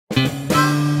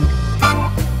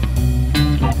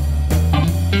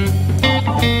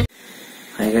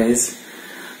guys,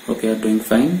 hope you are doing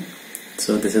fine.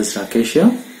 So this is Rakesh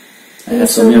here. I have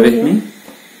Sonia with me.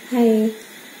 Hi.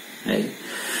 Hi.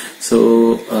 So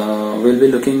we'll be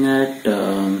looking at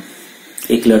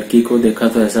एक लड़की को देखा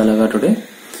तो ऐसा लगा today.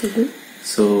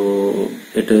 So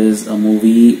it is a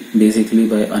movie basically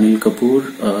by Anil Kapoor,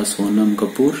 Sonam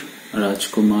Kapoor,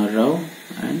 Rajkumar Rao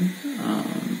and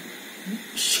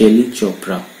Shelly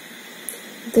Chopra.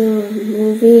 The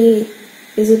movie,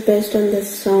 is it based on the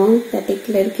song that ek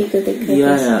ladki ko dekha?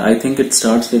 Yeah, I think it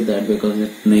starts with that because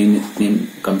its name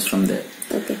comes from there.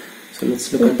 Okay. So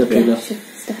let's look at the trailer. Yeah, sure.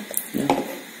 Start. Yeah.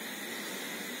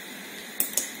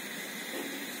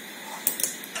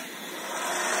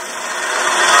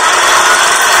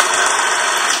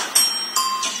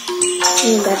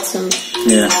 That song.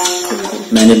 Yeah.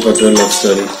 1942 love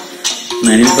story.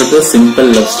 1942 simple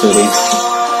love story.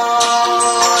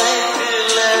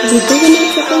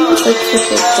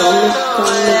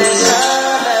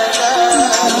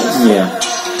 Yeah.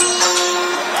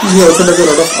 He also does a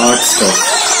lot of art stuff.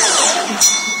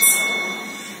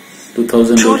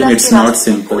 2018, it's not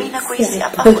simple. कोई ना कोई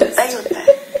स्यापा होता ही होता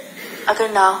है. अगर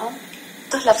ना हो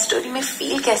तो लव स्टोरी में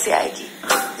फील कैसे आएगी?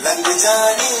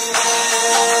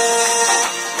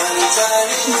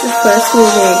 This is the first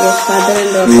movie, I guess, father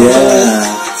and daughter. Yeah.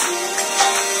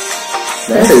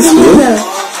 That is cool.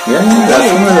 Yeah,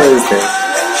 Rajkumar is there.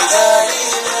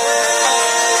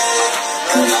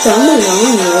 He's done a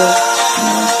long work.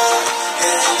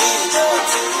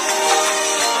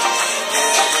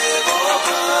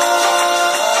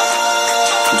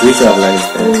 Juhi Chawla is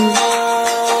there.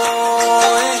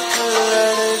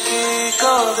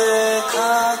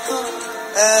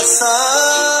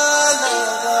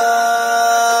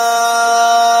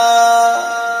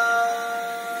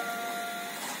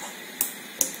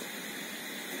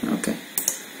 Okay.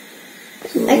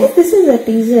 I guess this is a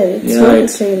teaser. It's not a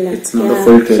trailer. It's not a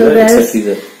full trailer. So it's a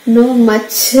teaser. No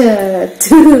much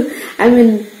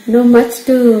no much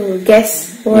to guess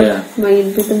what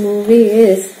might be the movie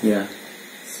is. Yeah.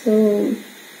 So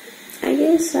I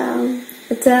guess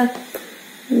it's a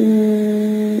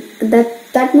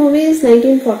that movie is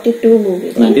 1942 movie.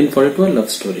 Right? 1942 a love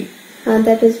story.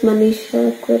 That is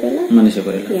Manisha Koirala. Manisha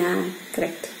Koirala. Yeah,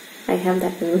 correct. I have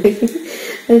that movie.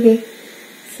 Okay,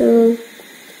 so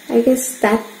I guess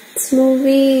that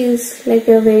movie is like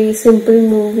a very simple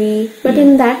movie, but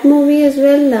in that movie as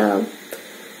well,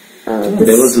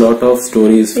 there was lot of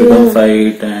stories, freedom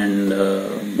fight and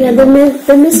they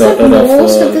missed out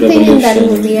most of the thing in that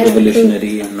movie.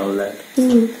 Revolutionary and all that.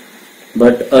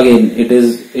 But again, it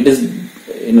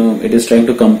is trying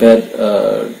to compare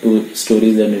two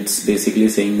stories, and it's basically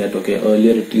saying that okay,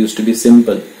 earlier it used to be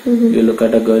simple. You look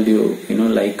at a girl, you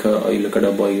like her, or you look at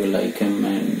a boy, you like him,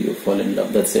 and you fall in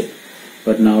love. That's it.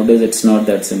 But nowadays it's not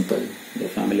that simple. Your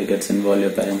family gets involved,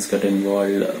 your parents get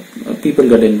involved, people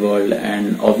get involved,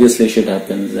 and obviously shit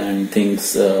happens and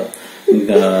things go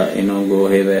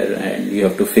haywire, and you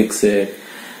have to fix it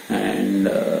and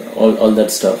all that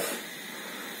stuff.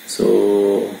 So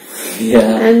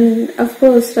yeah. And of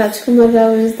course Rajkumar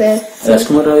Rao is there. So.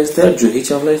 Rajkumar Rao is there. Juhi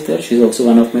Chawla is there. She's also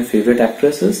one of my favorite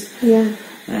actresses. Yeah.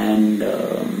 And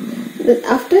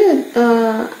after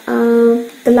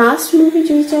the last movie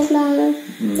Juhi Chawla,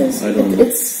 I don't know.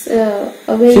 It's a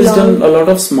very She's long. done a lot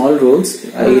of small roles.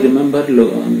 I remember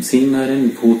seeing her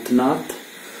in Bhootnath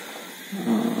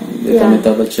with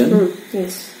Amitabh Bachchan.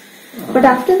 Yes. But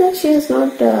after that she has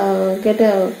not get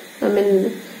a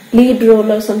lead role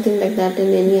or something like that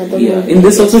in any other movie. In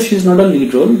this also she's not a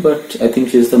lead role, but I think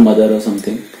she's the mother or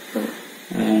something.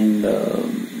 And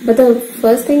but the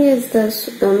first thing is the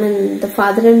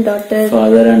father and daughter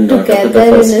in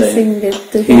together a single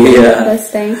together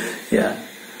first time. Yeah.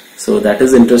 So that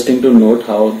is interesting to note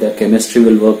how their chemistry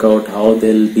will work out, how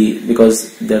they'll be,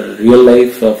 because they're real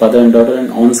life father and daughter,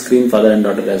 and on screen father and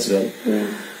daughter as well. Yeah.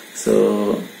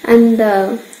 So and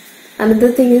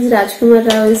another thing is Rajkumar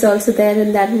Rao is also there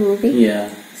in that movie. Yeah.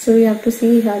 So we have to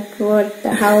see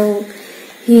how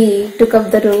he took up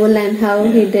the role and how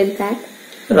he did that.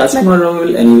 Rajkumar Rao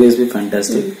will anyways be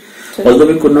fantastic. Although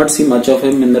we could not see much of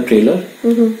him in the trailer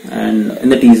and in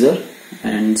the teaser,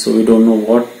 and so we don't know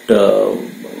what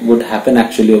would happen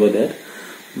actually over there.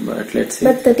 But let's see.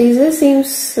 But the teaser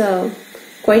seems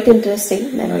quite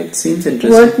interesting. It seems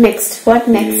interesting. What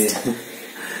next?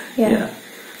 Yeah.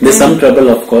 There's some trouble,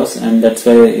 of course, and that's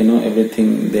why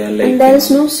everything they are like. And there is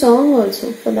no song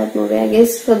also for that movie. I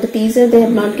guess for the teaser they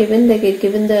have not given. They get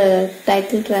given the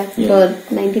title track for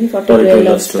 1942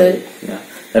 Love Story. Yeah,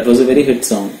 that was a very hit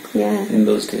song. Yeah. In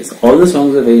those days, all the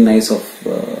songs are very nice of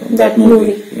that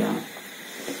movie. Yeah.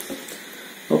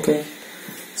 Okay,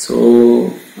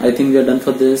 so I think we are done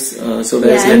for this. So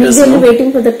guys, I'm let us know. eagerly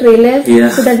waiting for the trailer, Yeah.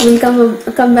 so that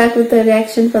we'll come back with a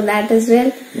reaction for that as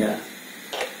well. Yeah.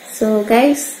 So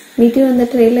guys, meet you in the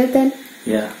trailer then.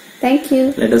 Yeah. Thank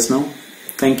you. Let us know.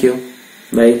 Thank you.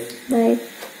 Bye. Bye.